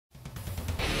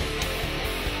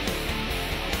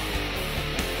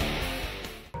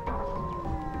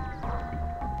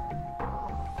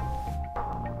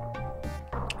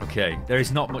Okay, there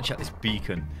is not much at this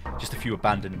beacon. Just a few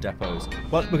abandoned depots.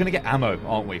 Well, we're going to get ammo,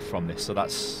 aren't we, from this? So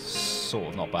that's sort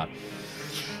of not bad.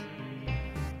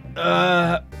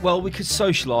 Well, we could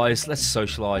socialise. Let's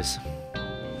socialise.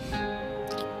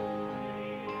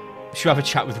 Should we have a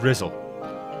chat with Rizzle?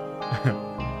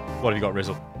 What have you got,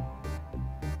 Rizzle?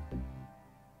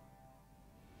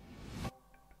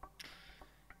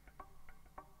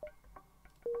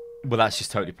 Well, that's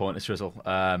just totally pointless, Rizzle.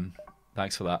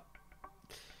 Thanks for that.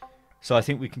 So I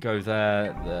think we can go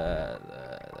there,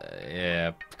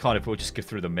 yeah, kind of, we'll just go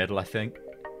through the middle, I think.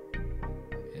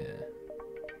 Yeah.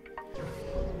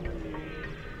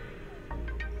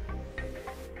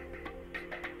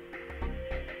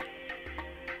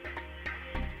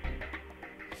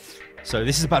 So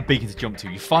this is a bad beacon to jump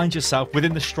to. You find yourself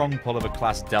within the strong pull of a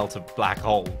Class Delta black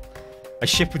hole. A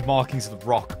ship with markings of the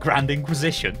rock. Grand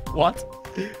Inquisition. What?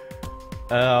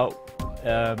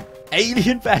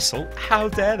 Alien vessel? How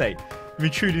dare they? You've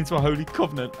intruded into a holy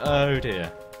covenant. Oh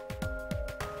dear.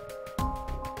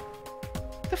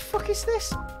 The fuck is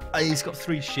this? Oh, he's got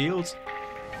 3 shields.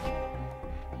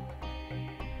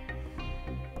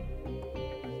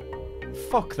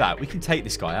 Fuck that. We can take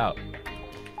this guy out.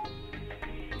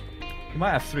 He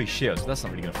might have 3 shields, but that's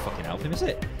not really going to fucking help him, is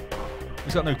it?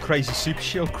 He's got no crazy super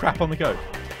shield crap on the go.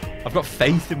 I've got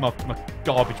faith in my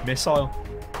garbage missile.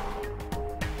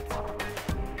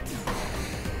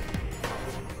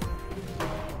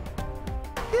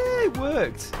 Yeah, it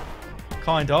worked.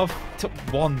 Kind of. Took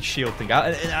 1 shield thing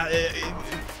out.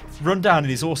 Run down in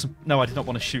his awesome... No, I did not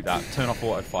want to shoot that. Turn off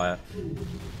auto fire.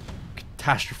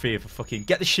 Catastrophe of a fucking...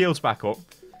 Get the shields back up.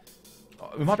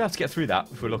 We might be able to get through that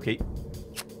if we're lucky.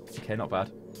 Okay, not bad.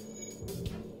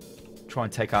 Try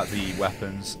and take out the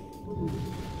weapons.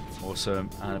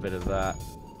 Awesome. And a bit of that.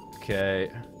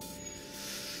 Okay.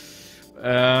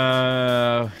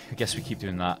 I guess we keep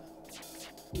doing that.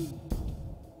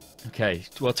 Okay.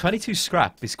 Well, 22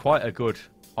 scrap is quite a good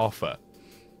offer.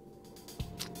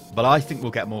 But I think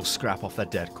we'll get more scrap off their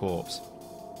dead corpse.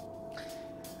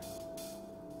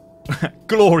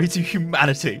 Glory to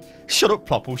humanity. Shut up,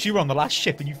 Plopples. You were on the last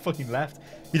ship and you fucking left.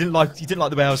 You didn't like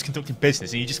the way I was conducting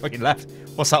business and you just fucking left.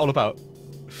 What's that all about?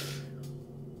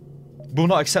 Will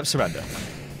not accept surrender.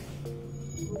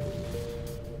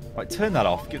 Right, turn that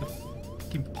off. Get the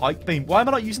fucking pike beam. Why am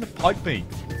I not using the pike beam?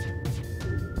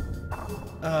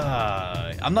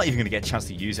 I'm not even going to get a chance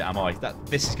to use it, am I?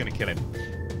 This is going to kill him.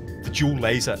 The dual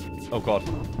laser. Oh, God.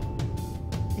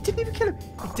 It didn't even kill him.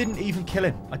 It didn't even kill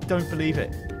him. I don't believe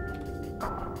it.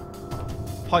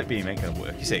 Pipe beam ain't going to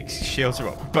work. You see, his shields are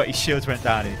up. But his shields went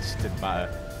down and it just didn't matter.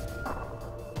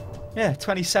 Yeah,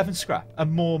 27 scrap.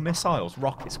 And more missiles,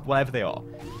 rockets, whatever they are.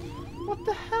 What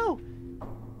the hell?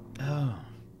 Oh.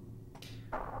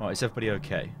 Right, is everybody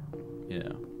okay?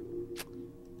 Yeah.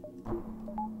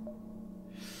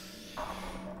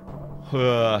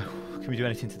 Can we do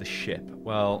anything to the ship?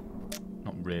 Well,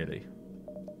 not really.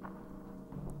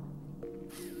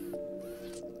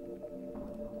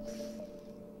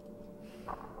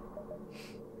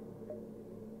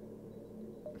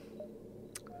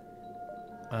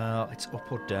 It's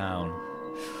up or down.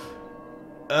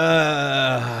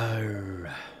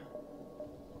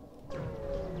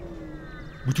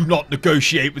 We do not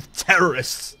negotiate with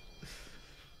terrorists.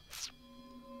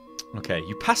 Okay,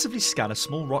 you passively scan a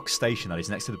small rock station that is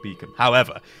next to the beacon.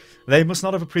 However, they must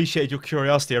not have appreciated your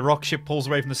curiosity. A rock ship pulls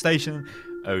away from the station.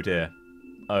 Oh dear.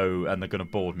 Oh, and they're going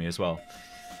to board me as well.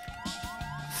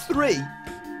 3?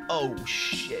 Oh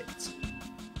shit.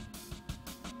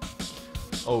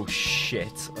 Oh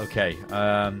shit. Okay.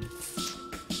 But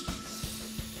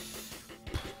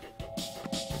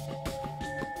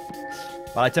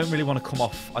I don't really want to come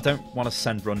off. I don't want to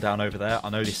send Rundown over there. I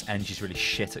know this Eng is really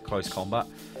shit at close combat.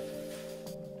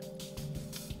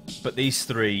 But these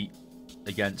 3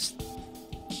 against...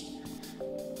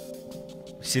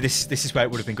 See, this is where it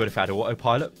would have been good if I had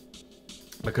autopilot.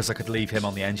 Because I could leave him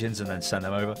on the engines and then send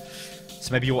them over.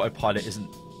 So maybe autopilot isn't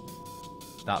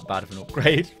that bad of an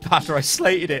upgrade. After I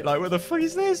slated it, like, what the fuck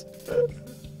is this?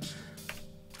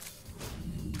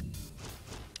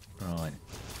 Right.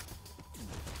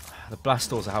 The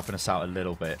blast doors are helping us out a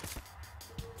little bit.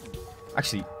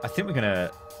 Actually, I think we're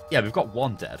gonna... Yeah, we've got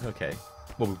 1 dead. Okay.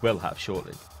 Well, we will have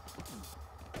shortly.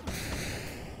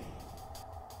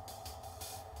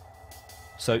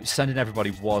 So, sending everybody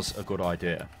was a good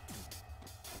idea.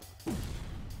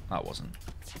 That wasn't.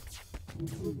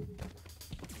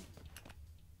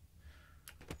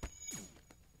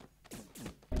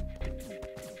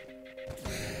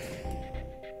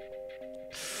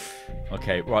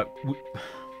 Okay, right.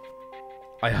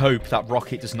 I hope that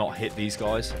rocket does not hit these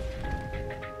guys.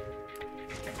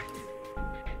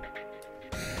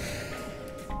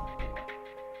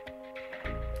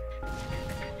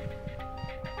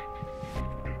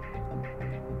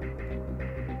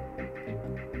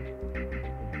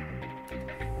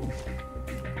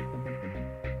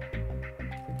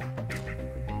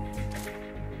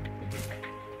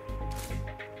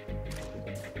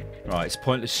 Right, it's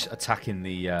pointless attacking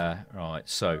the... right,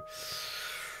 so...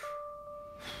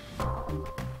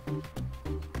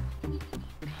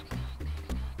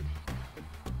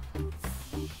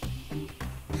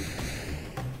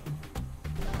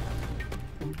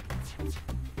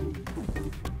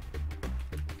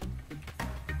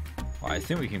 Right, I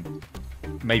think we can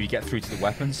maybe get through to the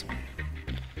weapons.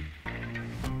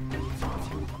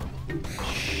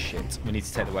 Shit, we need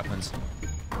to take the weapons.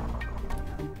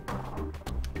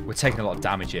 We're taking a lot of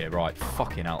damage here, right?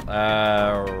 Fucking hell.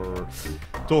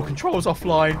 Door controls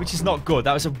offline, which is not good.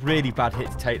 That was a really bad hit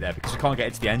to take there because we can't get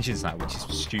into the engines now, which is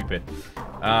stupid.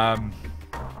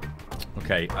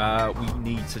 Okay, we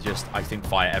need to just, I think,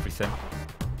 fire everything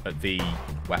at the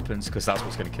weapons because that's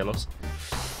what's going to kill us.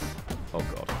 Oh,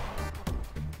 God.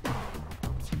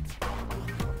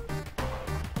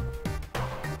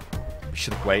 We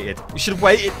should have waited. We should have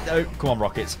waited. No, come on,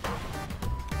 rockets.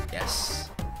 Yes.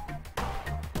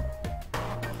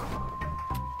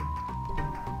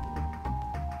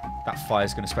 That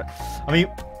fire's going to spread. I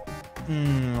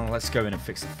mean, let's go in and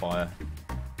fix the fire.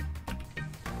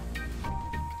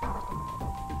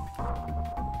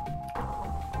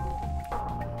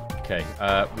 Okay,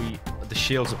 the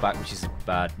shields are back, which is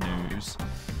bad news.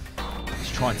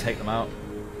 Let's try and take them out.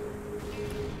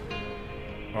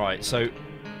 Alright, so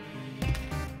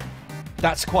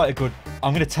that's quite a good...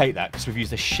 I'm going to take that because we've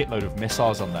used a shitload of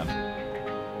missiles on them.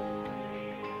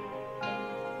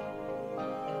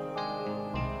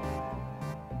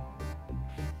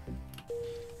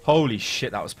 Holy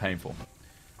shit, that was painful.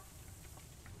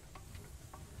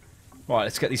 Right,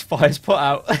 let's get these fires put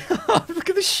out. Look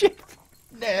at the shit.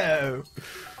 No.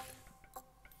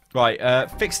 Right,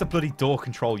 fix the bloody door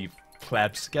control, you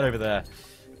plebs. Get over there.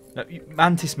 No,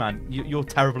 Mantis Man, you're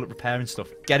terrible at repairing stuff.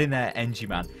 Get in there, Engie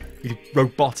Man. With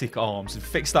robotic arms and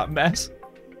fix that mess.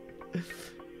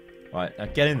 Right, now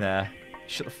get in there.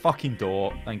 Shut the fucking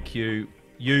door. Thank you.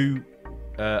 You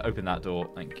open that door.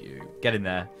 Thank you. Get in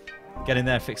there. Get in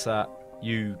there, fix that.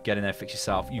 You get in there, fix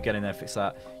yourself. You get in there, fix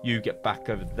that. You get back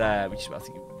over there, which is what I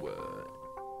think it were.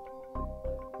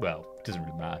 Well, doesn't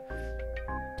really matter.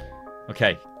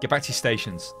 Okay, get back to your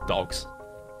stations, dogs.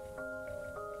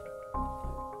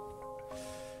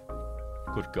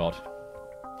 Good God.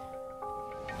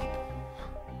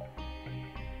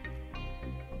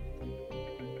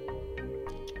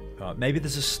 Right, maybe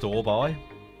there's a store by.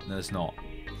 No, there's not.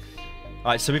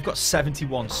 Alright, so we've got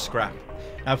 71 scrap.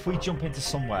 Now, if we jump into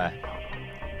somewhere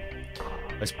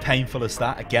as painful as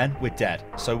that, again, we're dead.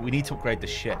 So we need to upgrade the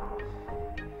ship.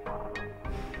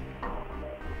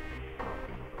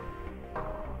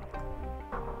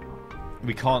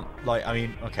 We can't, like, I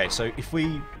mean, okay, so if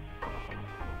we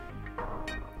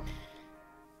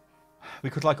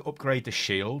could, like, upgrade the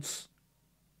shields.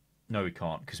 No, we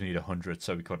can't, because we need 100,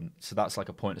 so we couldn't. So that's, like,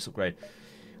 a pointless upgrade.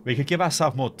 We could give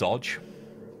ourselves more dodge.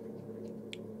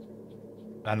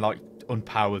 And, like,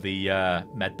 unpower the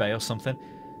med bay or something.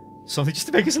 Something just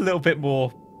to make us a little bit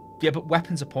more... Yeah, but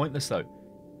weapons are pointless, though.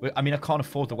 I mean, I can't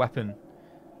afford the weapon.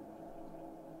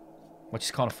 I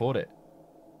just can't afford it.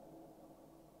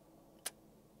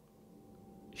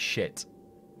 Shit.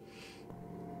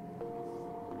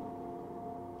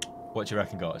 What do you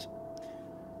reckon, guys?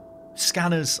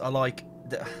 Scanners are like...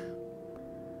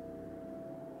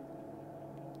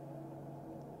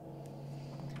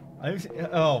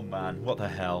 Oh, man. What the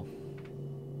hell?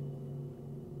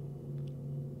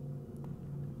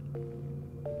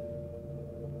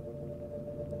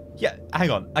 Yeah, hang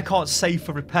on. I can't save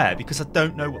for repair because I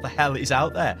don't know what the hell is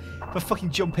out there. If I fucking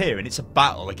jump here and it's a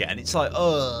battle again, it's like,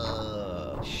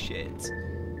 oh, shit.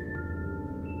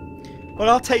 Well,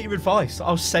 I'll take your advice.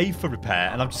 I'll save for repair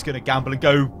and I'm just going to gamble and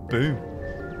go boom.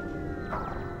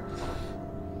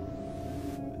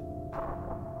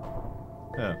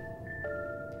 Oh.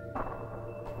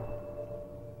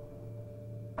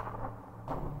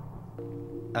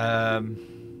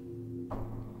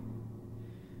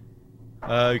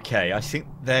 Okay, I think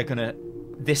they're gonna...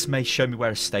 This may show me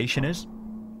where a station is.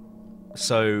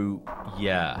 So,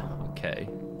 yeah, okay.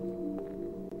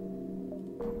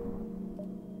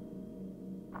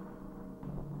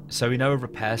 So we know a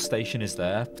repair station is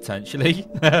there, potentially.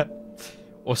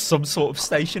 Or some sort of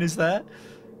station is there.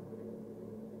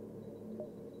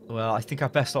 Well, I think our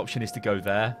best option is to go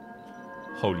there.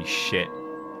 Holy shit.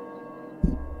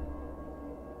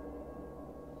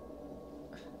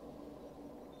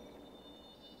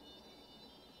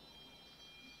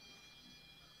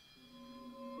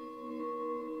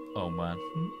 Oh man.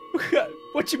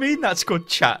 What do you mean that's good,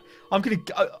 chat? I'm gonna.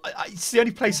 It's the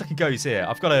only place I can go is here.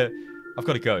 I've got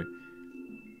to go.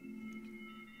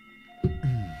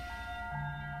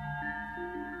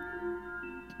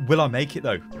 Will I make it,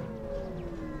 though?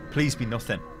 Please be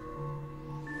nothing.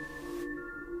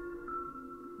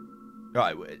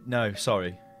 Right, no,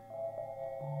 sorry.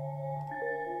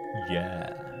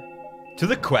 Yeah. To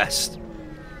the quest.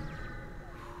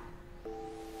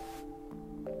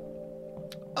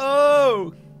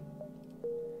 Oh!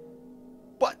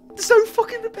 What? There's no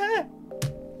fucking repair.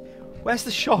 Where's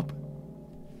the shop?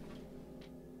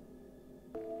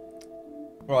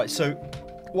 Right, so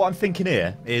what I'm thinking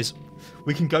here is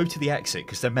we can go to the exit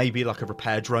because there may be like a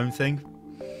repair drone thing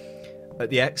at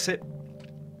the exit.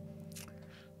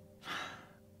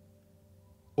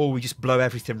 Or we just blow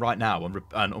everything right now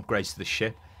and upgrade to the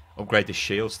ship. Upgrade the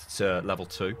shields to level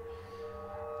 2.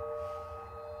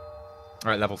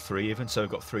 Alright, level 3 even, so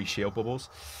we've got 3 shield bubbles.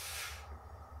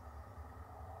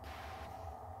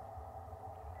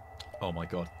 Oh my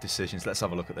god, decisions. Let's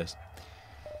have a look at this.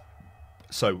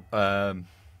 So, that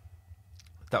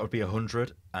would be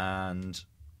 100, and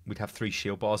we'd have 3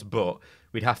 shield bars, but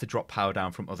we'd have to drop power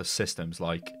down from other systems,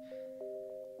 like...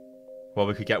 Well,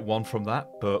 we could get 1 from that,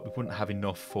 but we wouldn't have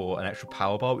enough for an extra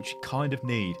power bar, which we kind of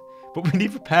need. But we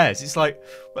need repairs. It's like,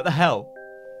 what the hell?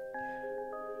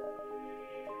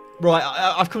 Right,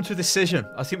 I've come to a decision.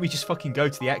 I think we just fucking go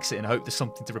to the exit and hope there's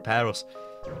something to repair us.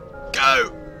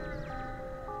 Go!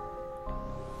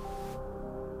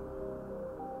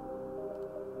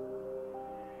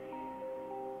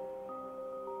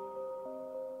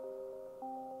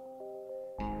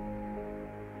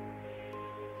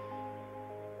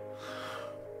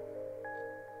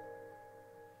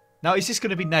 Now, is this going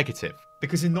to be negative?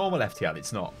 Because in normal FTL,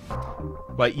 it's not.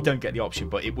 Well, you don't get the option,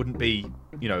 but it wouldn't be,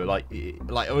 you know, like,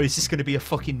 or is this going to be a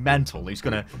fucking mental who's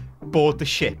going to board the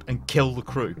ship and kill the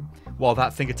crew while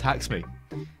that thing attacks me?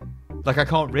 Like, I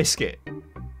can't risk it.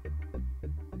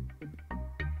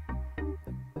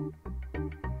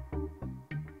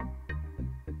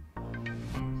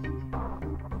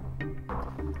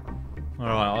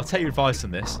 Alright, I'll take your advice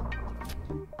on this.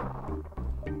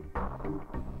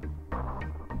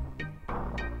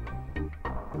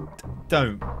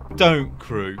 Don't,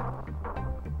 crew.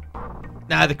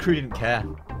 Nah, the crew didn't care.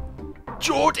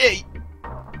 Geordie!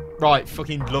 Right,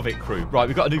 fucking love it, crew. Right,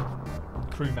 we've got a new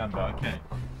crew member, okay.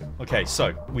 Okay,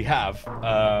 so, we have,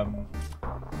 well,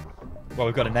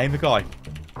 we've got to name the guy.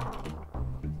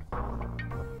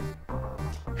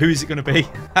 Who is it going to be?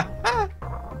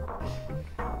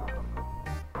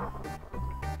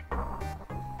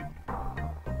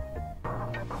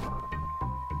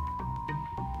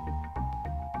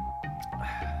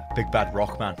 Big bad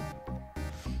rock man.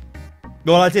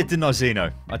 Well, I did, didn't I,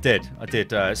 Zeno? I did.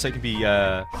 So it could be,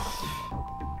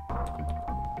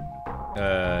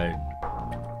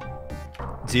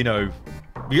 Zeno.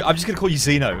 I'm just going to call you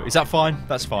Zeno. Is that fine?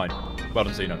 That's fine. Well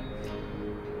done, Zeno.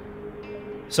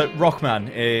 So,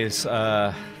 Rockman is,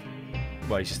 well,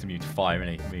 he's just immune to fire,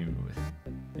 isn't he?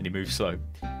 And he moves slow.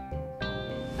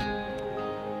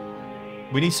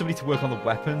 We need somebody to work on the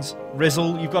weapons.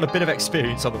 Rizzle, you've got a bit of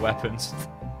experience on the weapons.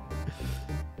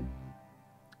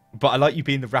 But I like you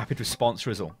being the rapid response,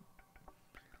 Rizzle.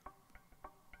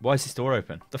 Why is this door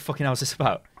open? The fucking hell is this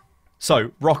about?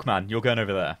 So, Rockman, you're going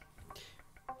over there.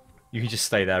 You can just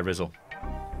stay there, Rizzle.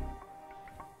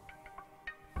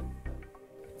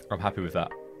 I'm happy with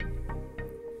that.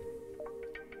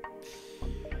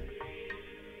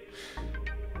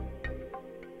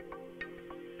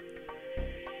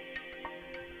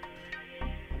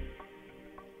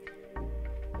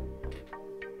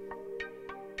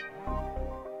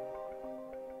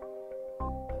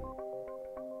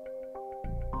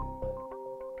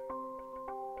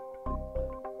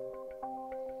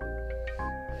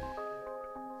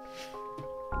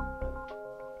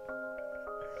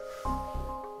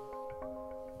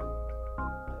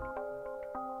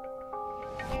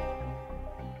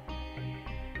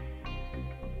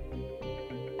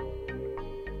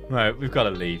 Right, we've got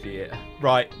to leave here.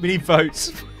 Right, we need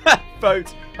votes.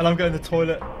 Vote. And I'm going to the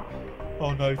toilet.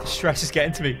 Oh no, the stress is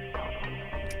getting to me.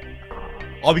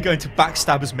 Are we going to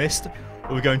Backstabber's Mist?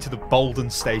 Or are we going to the Bolden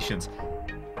stations?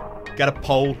 Get a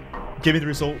poll. Give me the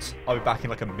results. I'll be back in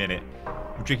like a minute.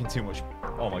 I'm drinking too much.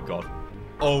 Oh my god.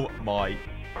 Oh my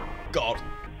god.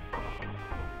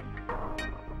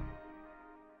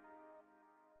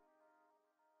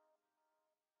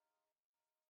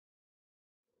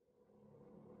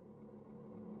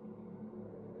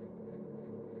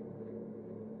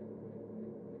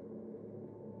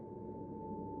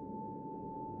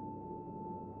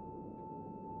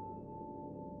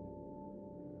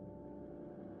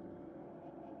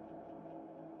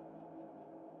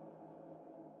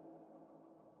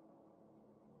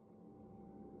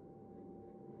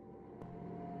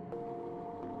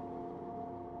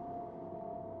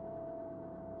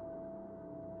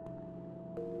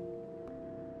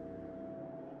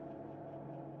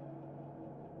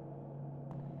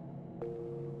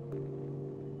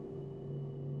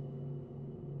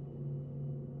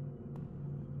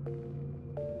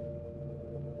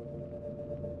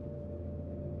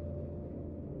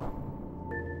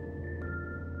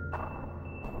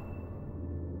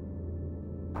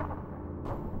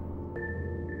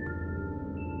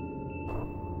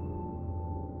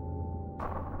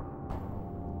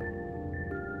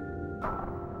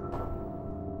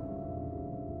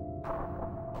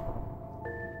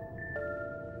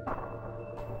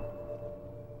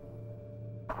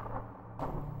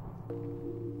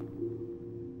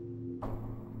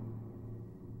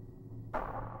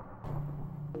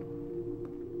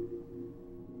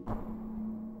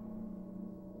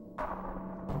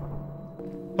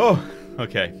 Oh,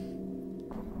 okay.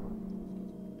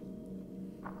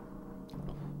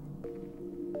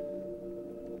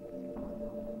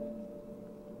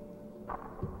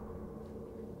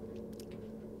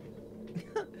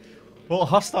 Well,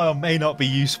 hostile may not be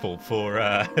useful for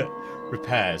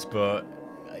repairs, but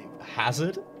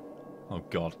hazard? Oh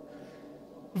god.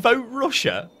 Vote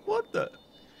Russia? What the?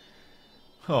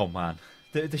 Oh man,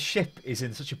 the ship is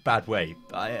in such a bad way.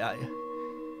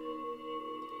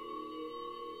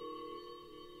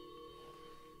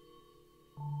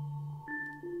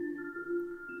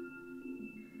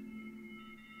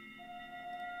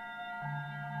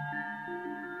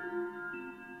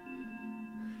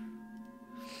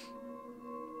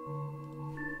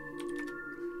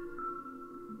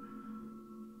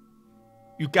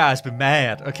 You guys be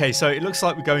mad. Okay, so it looks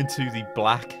like we're going to the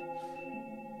black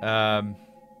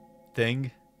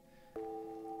thing.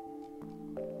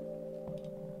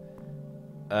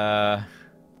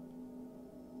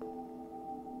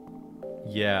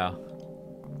 Yeah.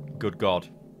 Good God.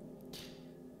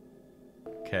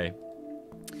 Okay.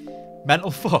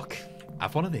 Mental fuck.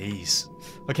 Have one of these.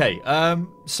 Okay,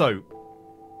 so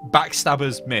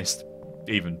backstabbers missed.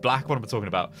 Even black, what am I talking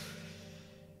about?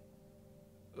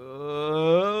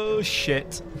 Oh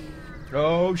shit.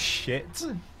 Oh shit.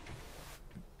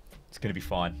 It's gonna be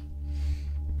fine.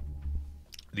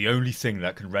 The only thing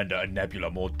that can render a nebula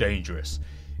more dangerous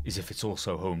is if it's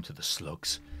also home to the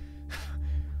slugs.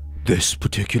 This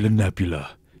particular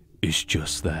nebula is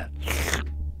just that.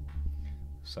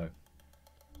 So.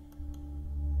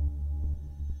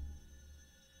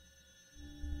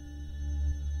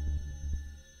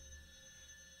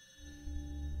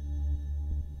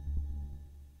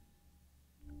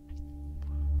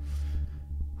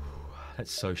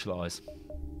 Let's socialise.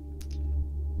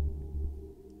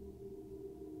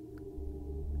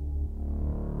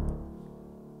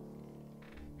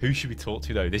 Who should we talk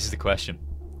to though? This is the question.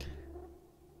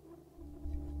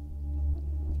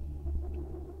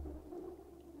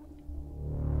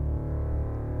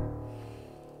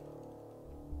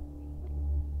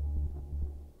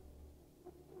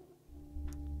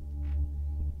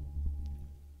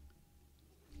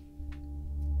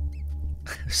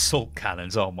 Assault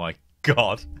cannons, oh my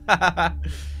god.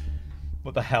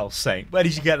 What the hell, Saint? Where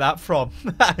did you get that from?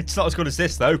 It's not as good as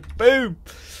this though. Boom!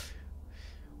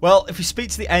 Well, if we speak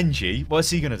to the NG, what's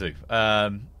he going to do?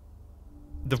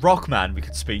 The Rockman we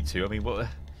could speak to. I mean, what...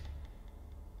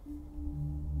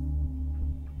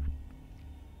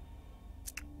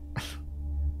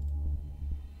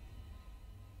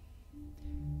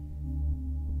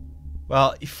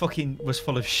 Well, he fucking was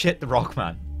full of shit, the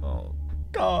Rockman. Oh,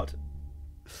 God.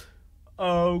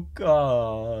 Oh,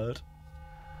 God.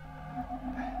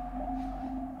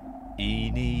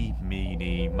 Eeny,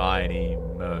 meeny, miny,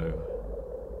 mo.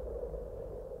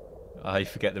 I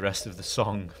forget the rest of the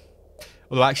song.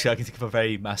 Although actually I can think of a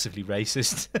very massively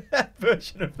racist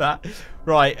version of that.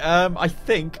 Right, I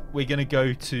think we're going to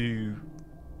go to...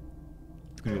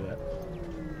 Screw that.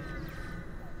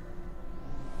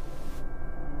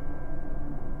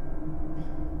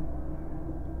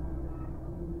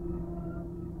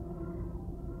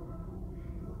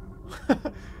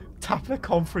 Tap the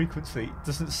comm frequency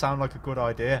doesn't sound like a good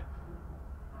idea.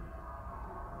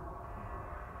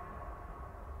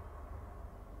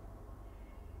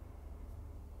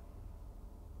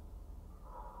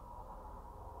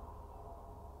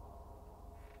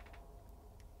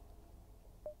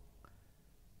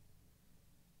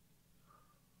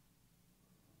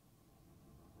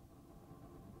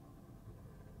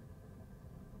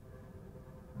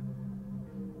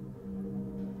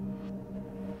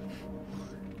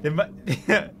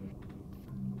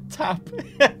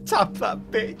 Tap that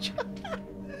bitch.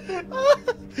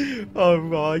 Oh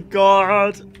my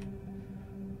god.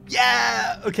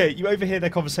 Yeah! Okay, you overhear their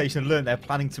conversation and learn they're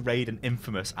planning to raid an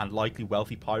infamous and likely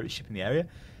wealthy pirate ship in the area.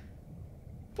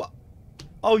 What?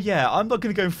 Oh yeah, I'm not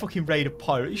gonna go and fucking raid a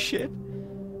pirate ship.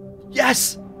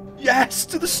 Yes! Yes!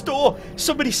 To the store!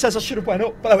 Somebody says I should have went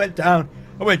up, but I went down.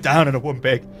 I went down and I won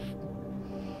big.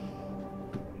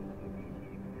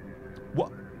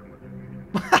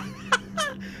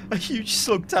 A huge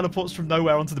slug teleports from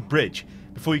nowhere onto the bridge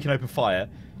before you can open fire.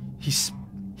 He's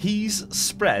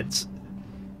spread.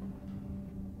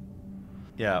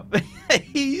 Yeah,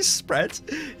 he's spread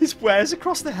his wares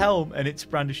across the helm, and it's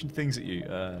brandishing things at you.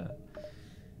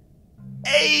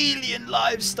 Alien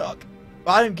livestock.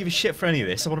 I don't give a shit for any of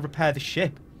this. I want to repair the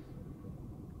ship.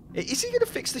 Is he going to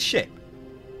fix the ship?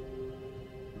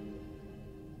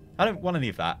 I don't want any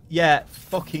of that. Yeah,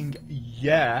 fucking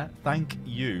yeah. Thank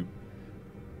you.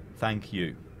 Thank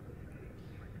you.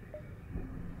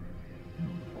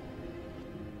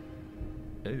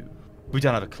 Ooh. We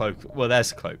don't have a cloak. Well,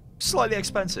 there's a cloak. Slightly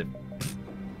expensive.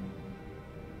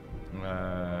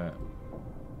 Yeah,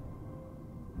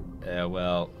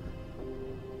 well.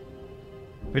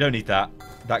 We don't need that.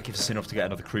 That gives us enough to get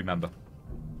another crew member.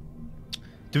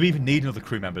 Do we even need another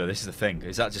crew member? This is the thing.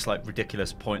 Is that just like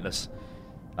ridiculous, pointless?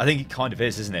 I think it kind of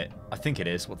is, isn't it? I think it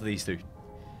is. What do these do?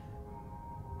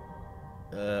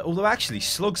 Although actually,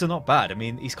 slugs are not bad. I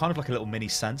mean, he's kind of like a little mini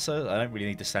sensor. I don't really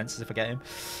need the sensors if I get him.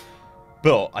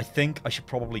 But I think I should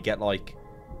probably get like...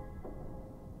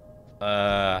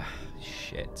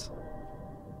 shit.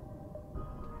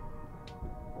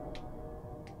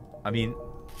 I mean,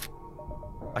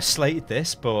 I slated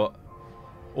this, but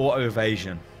auto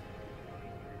evasion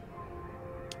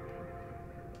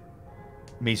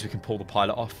means we can pull the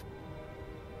pilot off.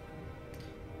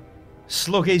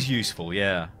 Slug is useful,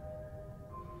 yeah.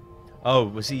 Oh,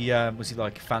 was he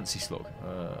like fancy slug?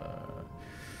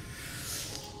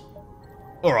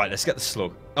 All right, let's get the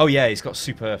slug. Oh yeah, he's got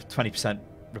super 20%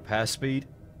 repair speed.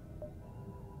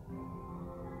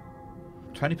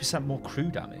 20% more crew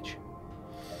damage.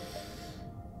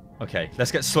 Okay,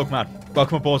 let's get Slugman.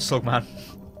 Welcome aboard, Slugman.